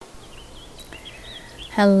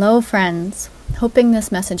Hello friends, hoping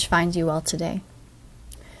this message finds you well today.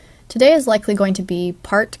 Today is likely going to be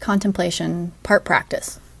part contemplation, part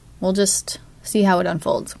practice. We'll just see how it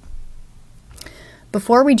unfolds.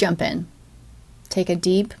 Before we jump in, take a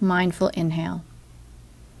deep mindful inhale.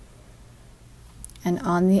 And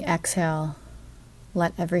on the exhale,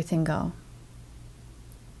 let everything go.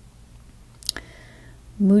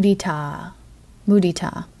 Mudita.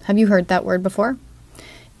 Mudita. Have you heard that word before?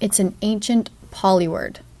 It's an ancient Pali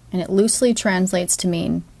word, and it loosely translates to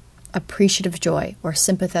mean appreciative joy or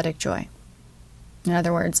sympathetic joy. In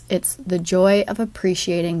other words, it's the joy of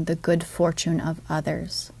appreciating the good fortune of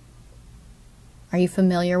others. Are you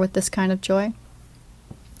familiar with this kind of joy?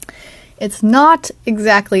 It's not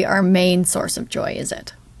exactly our main source of joy, is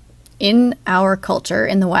it? In our culture,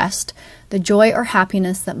 in the West, the joy or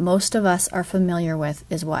happiness that most of us are familiar with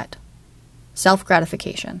is what?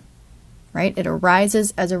 Self-gratification. Right? It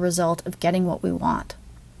arises as a result of getting what we want.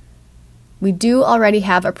 We do already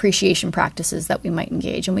have appreciation practices that we might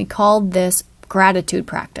engage, and we call this gratitude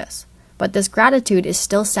practice. But this gratitude is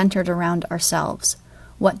still centered around ourselves.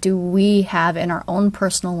 What do we have in our own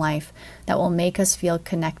personal life that will make us feel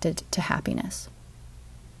connected to happiness?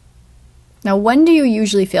 Now, when do you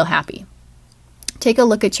usually feel happy? Take a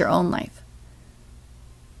look at your own life.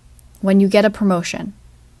 When you get a promotion,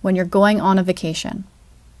 when you're going on a vacation,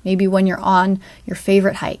 maybe when you're on your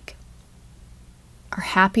favorite hike. Our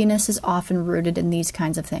happiness is often rooted in these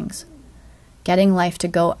kinds of things. Getting life to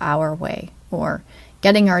go our way, or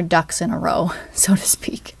getting our ducks in a row, so to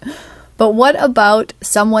speak. But what about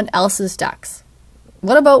someone else's ducks?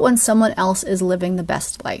 What about when someone else is living the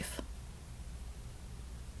best life?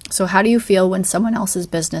 So how do you feel when someone else's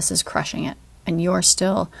business is crushing it, and you're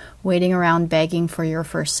still waiting around begging for your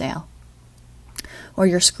first sale? Or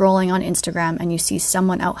you're scrolling on Instagram and you see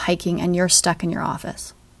someone out hiking and you're stuck in your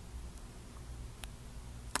office.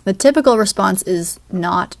 The typical response is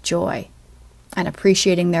not joy and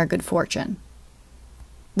appreciating their good fortune.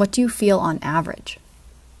 What do you feel on average?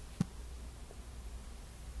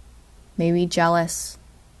 Maybe jealous,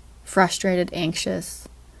 frustrated, anxious,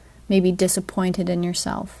 maybe disappointed in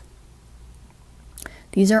yourself.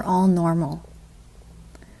 These are all normal.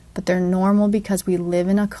 But they're normal because we live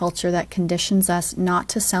in a culture that conditions us not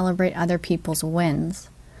to celebrate other people's wins,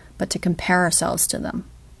 but to compare ourselves to them.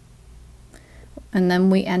 And then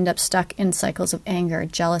we end up stuck in cycles of anger,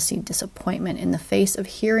 jealousy, disappointment in the face of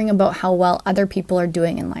hearing about how well other people are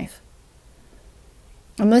doing in life.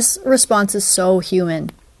 And this response is so human.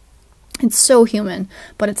 It's so human,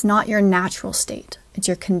 but it's not your natural state. It's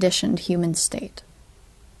your conditioned human state.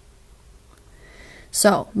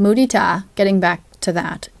 So, mudita, getting back to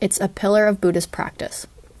that, it's a pillar of Buddhist practice.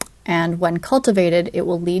 And when cultivated, it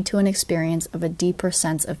will lead to an experience of a deeper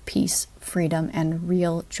sense of peace, freedom, and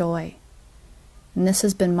real joy. And this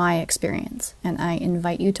has been my experience, and I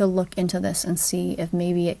invite you to look into this and see if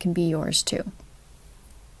maybe it can be yours too.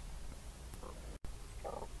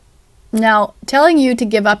 Now, telling you to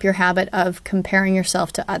give up your habit of comparing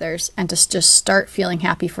yourself to others and to just start feeling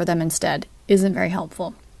happy for them instead isn't very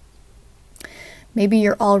helpful. Maybe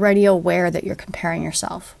you're already aware that you're comparing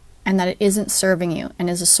yourself and that it isn't serving you and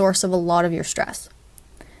is a source of a lot of your stress.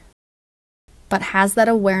 But has that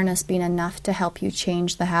awareness been enough to help you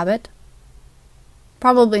change the habit?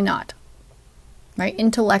 Probably not. Right?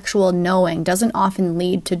 Intellectual knowing doesn't often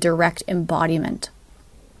lead to direct embodiment,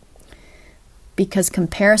 because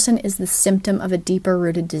comparison is the symptom of a deeper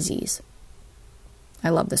rooted disease. I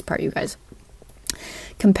love this part, you guys.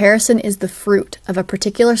 Comparison is the fruit of a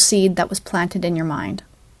particular seed that was planted in your mind.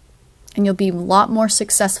 And you'll be a lot more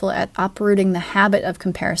successful at uprooting the habit of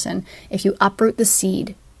comparison if you uproot the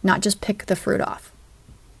seed, not just pick the fruit off.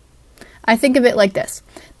 I think of it like this.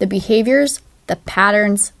 The behaviors, the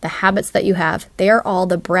patterns, the habits that you have, they are all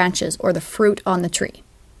the branches or the fruit on the tree.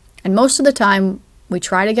 And most of the time, we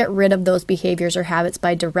try to get rid of those behaviors or habits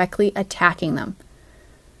by directly attacking them.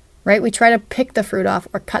 Right? We try to pick the fruit off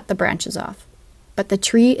or cut the branches off. But the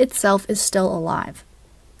tree itself is still alive,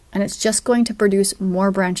 and it's just going to produce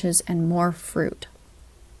more branches and more fruit.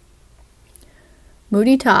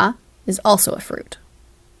 Mudita is also a fruit.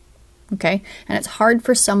 Okay? And it's hard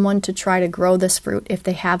for someone to try to grow this fruit if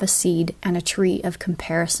they have a seed and a tree of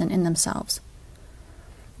comparison in themselves.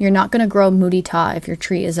 You're not going to grow mudita if your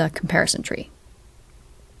tree is a comparison tree.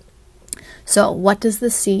 So, what does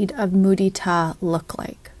the seed of mudita look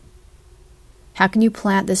like? How can you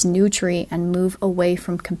plant this new tree and move away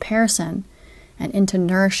from comparison and into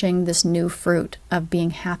nourishing this new fruit of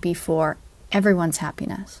being happy for everyone's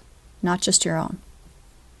happiness, not just your own?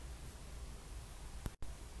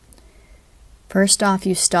 First off,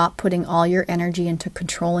 you stop putting all your energy into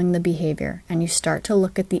controlling the behavior and you start to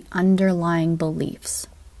look at the underlying beliefs.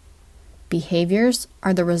 Behaviors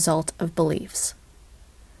are the result of beliefs.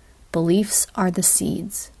 Beliefs are the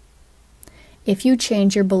seeds. If you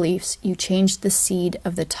change your beliefs, you change the seed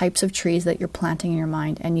of the types of trees that you're planting in your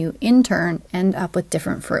mind, and you in turn end up with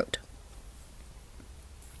different fruit.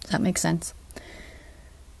 Does that make sense?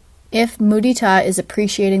 If mudita is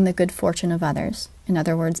appreciating the good fortune of others, in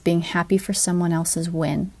other words, being happy for someone else's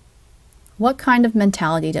win, what kind of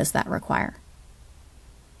mentality does that require?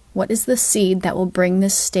 What is the seed that will bring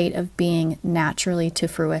this state of being naturally to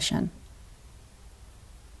fruition?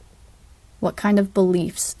 What kind of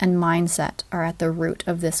beliefs and mindset are at the root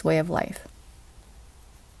of this way of life?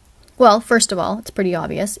 Well, first of all, it's pretty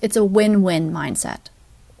obvious. It's a win-win mindset.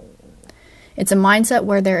 It's a mindset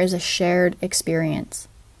where there is a shared experience,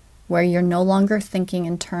 where you're no longer thinking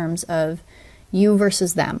in terms of you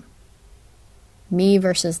versus them, me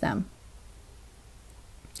versus them.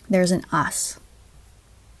 There's an us.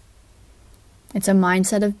 It's a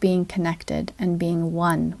mindset of being connected and being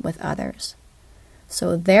one with others.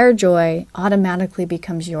 So their joy automatically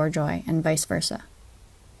becomes your joy and vice versa.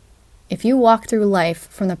 If you walk through life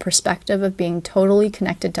from the perspective of being totally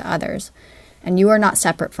connected to others and you are not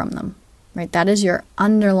separate from them, right? That is your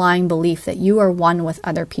underlying belief that you are one with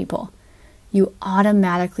other people. You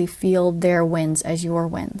automatically feel their wins as your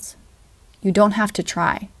wins. You don't have to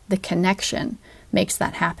try. The connection makes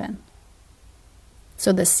that happen.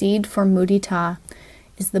 So the seed for mudita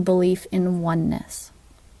is the belief in oneness.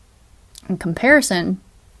 And comparison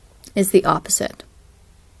is the opposite,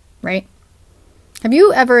 right? Have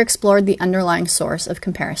you ever explored the underlying source of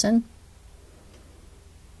comparison?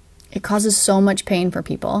 It causes so much pain for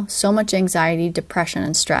people, so much anxiety, depression,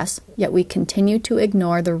 and stress, yet we continue to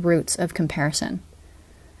ignore the roots of comparison.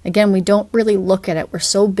 Again, we don't really look at it. We're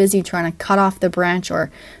so busy trying to cut off the branch or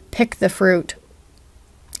pick the fruit.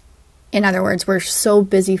 In other words, we're so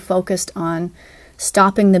busy focused on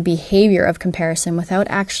stopping the behavior of comparison without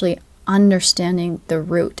actually understanding the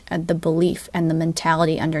root and the belief and the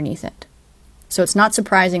mentality underneath it. So it's not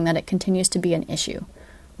surprising that it continues to be an issue.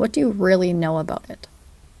 What do you really know about it?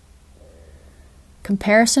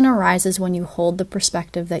 Comparison arises when you hold the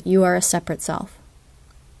perspective that you are a separate self.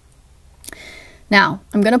 Now,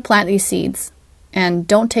 I'm going to plant these seeds, and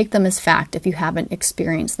don't take them as fact if you haven't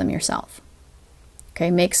experienced them yourself.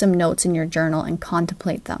 Okay, make some notes in your journal and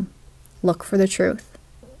contemplate them. Look for the truth.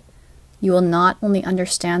 You will not only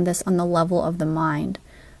understand this on the level of the mind,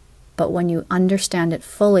 but when you understand it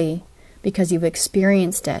fully because you've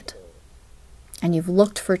experienced it and you've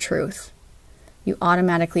looked for truth, you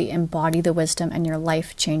automatically embody the wisdom and your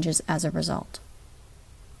life changes as a result.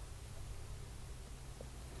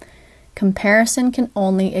 Comparison can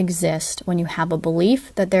only exist when you have a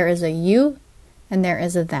belief that there is a you and there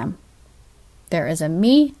is a them. There is a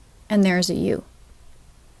me and there is a you.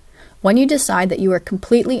 When you decide that you are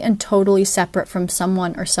completely and totally separate from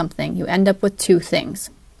someone or something, you end up with two things,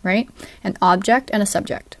 right? An object and a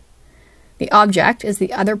subject. The object is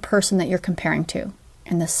the other person that you're comparing to,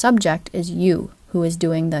 and the subject is you who is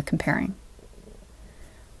doing the comparing.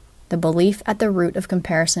 The belief at the root of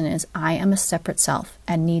comparison is I am a separate self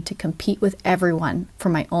and need to compete with everyone for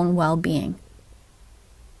my own well-being.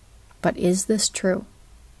 But is this true?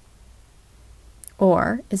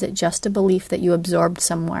 Or is it just a belief that you absorbed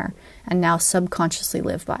somewhere and now subconsciously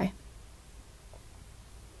live by?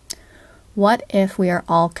 What if we are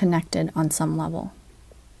all connected on some level?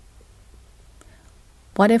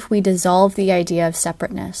 What if we dissolve the idea of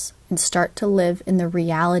separateness and start to live in the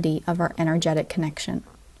reality of our energetic connection?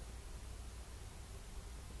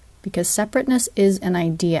 Because separateness is an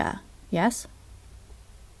idea, yes?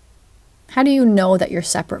 How do you know that you're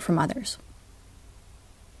separate from others?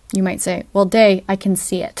 You might say, well, Day, I can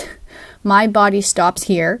see it. My body stops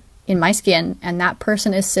here in my skin and that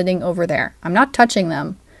person is sitting over there. I'm not touching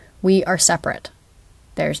them. We are separate.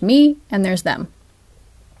 There's me and there's them.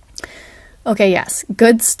 Okay, yes,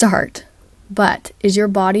 good start. But is your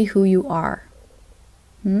body who you are?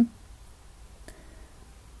 Do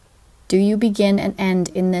you begin and end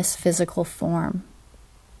in this physical form?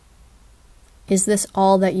 Is this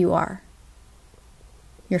all that you are?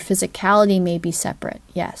 Your physicality may be separate.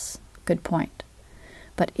 Yes, good point.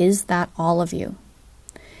 But is that all of you?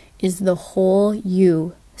 Is the whole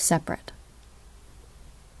you separate?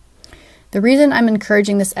 The reason I'm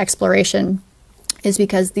encouraging this exploration is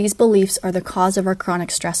because these beliefs are the cause of our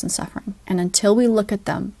chronic stress and suffering. And until we look at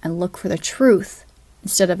them and look for the truth,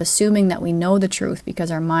 instead of assuming that we know the truth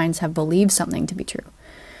because our minds have believed something to be true,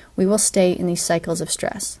 we will stay in these cycles of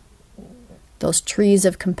stress. those trees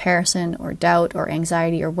of comparison or doubt or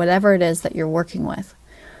anxiety or whatever it is that you're working with,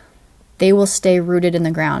 they will stay rooted in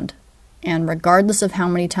the ground. And regardless of how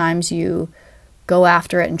many times you go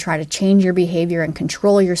after it and try to change your behavior and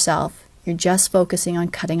control yourself, you're just focusing on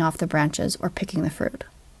cutting off the branches or picking the fruit.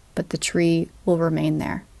 But the tree will remain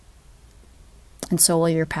there. And so will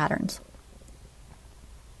your patterns.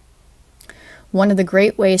 One of the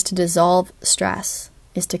great ways to dissolve stress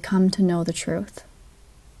is to come to know the truth.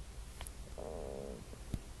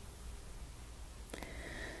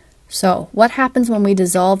 So, what happens when we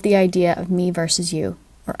dissolve the idea of me versus you,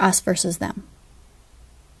 or us versus them?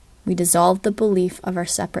 We dissolve the belief of our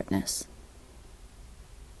separateness.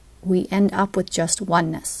 We end up with just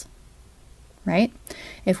oneness, right?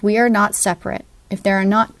 If we are not separate, if there are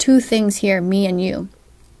not two things here, me and you,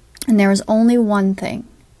 and there is only one thing,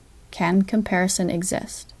 can comparison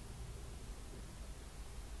exist?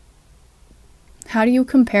 How do you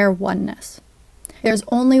compare oneness? There's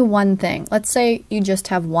only one thing. Let's say you just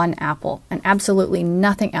have one apple and absolutely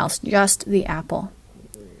nothing else, just the apple.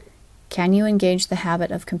 Can you engage the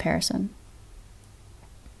habit of comparison?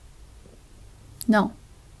 No.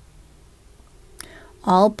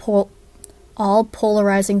 All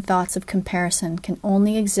polarizing thoughts of comparison can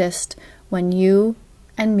only exist when you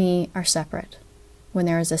and me are separate, when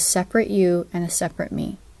there is a separate you and a separate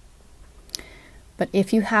me. But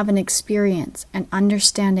if you have an experience, an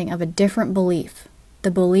understanding of a different belief,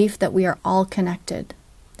 the belief that we are all connected,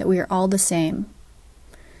 that we are all the same,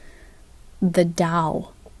 the Tao,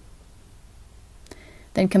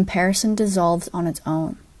 then comparison dissolves on its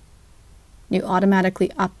own. You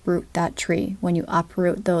automatically uproot that tree when you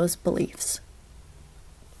uproot those beliefs.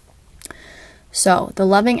 So, the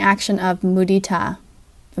loving action of mudita,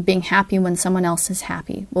 of being happy when someone else is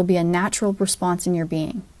happy, will be a natural response in your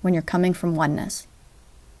being when you're coming from oneness.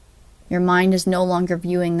 Your mind is no longer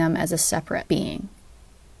viewing them as a separate being.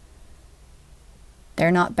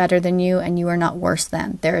 They're not better than you, and you are not worse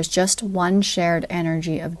than. There is just one shared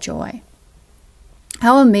energy of joy.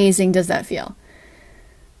 How amazing does that feel?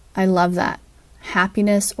 I love that.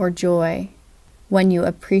 Happiness or joy when you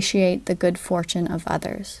appreciate the good fortune of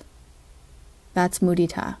others. That's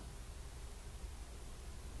mudita.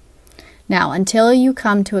 Now, until you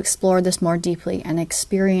come to explore this more deeply and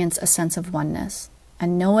experience a sense of oneness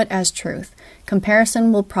and know it as truth,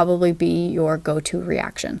 comparison will probably be your go-to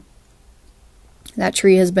reaction. That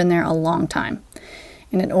tree has been there a long time.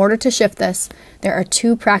 And in order to shift this, there are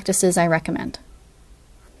two practices I recommend.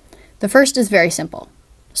 The first is very simple.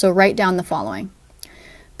 So write down the following.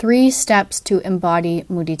 3 steps to embody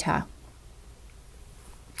mudita.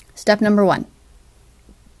 Step number 1.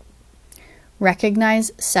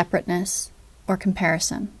 Recognize separateness or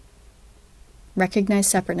comparison. Recognize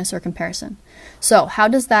separateness or comparison. So how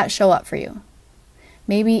does that show up for you?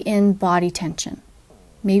 Maybe in body tension.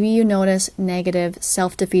 Maybe you notice negative,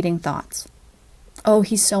 self-defeating thoughts. Oh,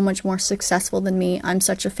 he's so much more successful than me. I'm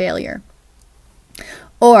such a failure.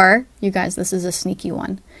 Or, you guys, this is a sneaky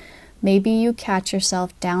one. Maybe you catch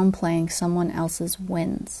yourself downplaying someone else's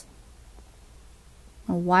wins.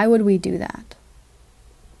 Well, why would we do that?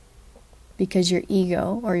 Because your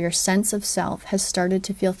ego or your sense of self has started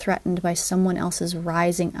to feel threatened by someone else's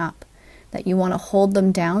rising up, that you want to hold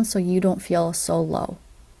them down so you don't feel so low.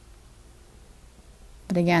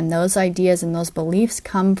 But again, those ideas and those beliefs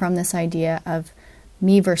come from this idea of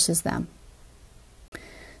me versus them.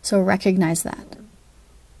 So recognize that.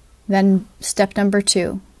 Then step number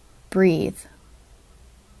 2, breathe.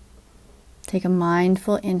 Take a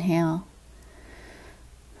mindful inhale.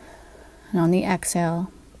 And on the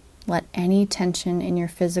exhale, let any tension in your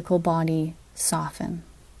physical body soften.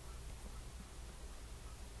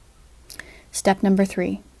 Step number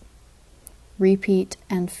 3, repeat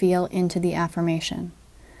and feel into the affirmation.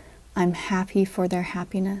 I'm happy for their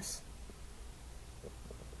happiness.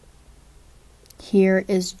 Here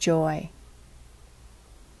is joy.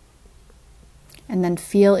 And then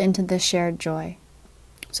feel into the shared joy.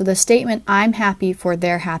 So the statement, I'm happy for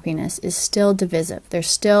their happiness, is still divisive. There's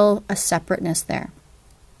still a separateness there.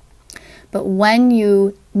 But when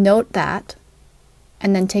you note that,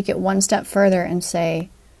 and then take it one step further and say,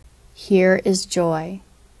 here is joy.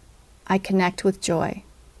 I connect with joy.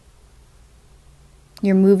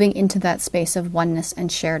 You're moving into that space of oneness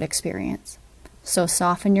and shared experience. So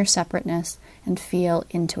soften your separateness and feel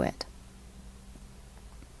into it.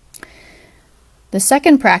 The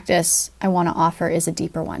second practice I want to offer is a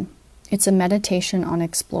deeper one. It's a meditation on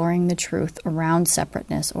exploring the truth around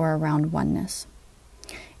separateness or around oneness.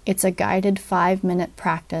 It's a guided 5-minute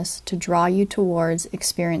practice to draw you towards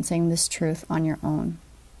experiencing this truth on your own.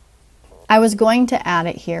 I was going to add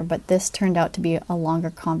it here, but this turned out to be a longer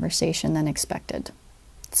conversation than expected.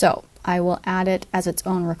 So I will add it as its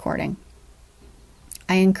own recording.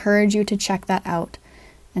 I encourage you to check that out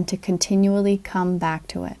and to continually come back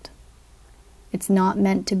to it. It's not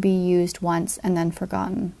meant to be used once and then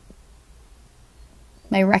forgotten.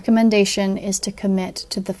 My recommendation is to commit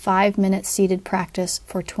to the 5-minute seated practice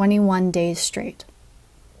for 21 days straight.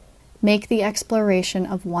 Make the exploration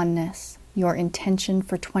of oneness your intention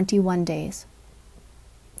for 21 days.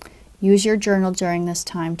 Use your journal during this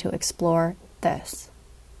time to explore this.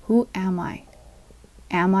 Who am I?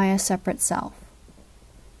 Am I a separate self?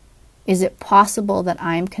 Is it possible that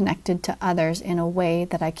I am connected to others in a way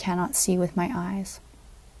that I cannot see with my eyes?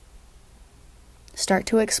 Start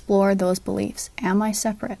to explore those beliefs. Am I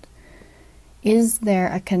separate? Is there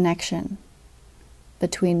a connection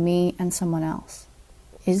between me and someone else?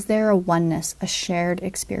 Is there a oneness, a shared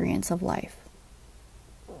experience of life?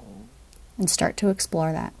 And start to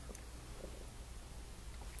explore that.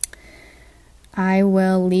 I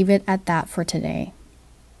will leave it at that for today.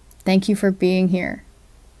 Thank you for being here.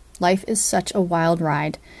 Life is such a wild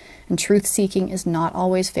ride, and truth-seeking is not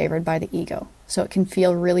always favored by the ego, so it can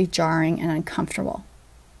feel really jarring and uncomfortable.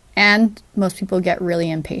 And most people get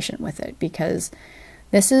really impatient with it because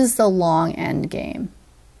this is the long end game.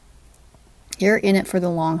 You're in it for the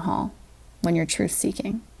long haul when you're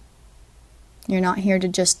truth-seeking. You're not here to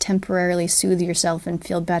just temporarily soothe yourself and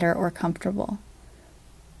feel better or comfortable.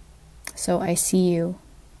 So I see you.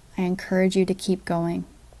 I encourage you to keep going.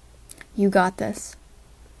 You got this.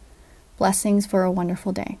 Blessings for a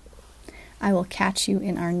wonderful day. I will catch you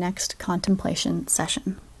in our next contemplation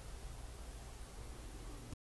session.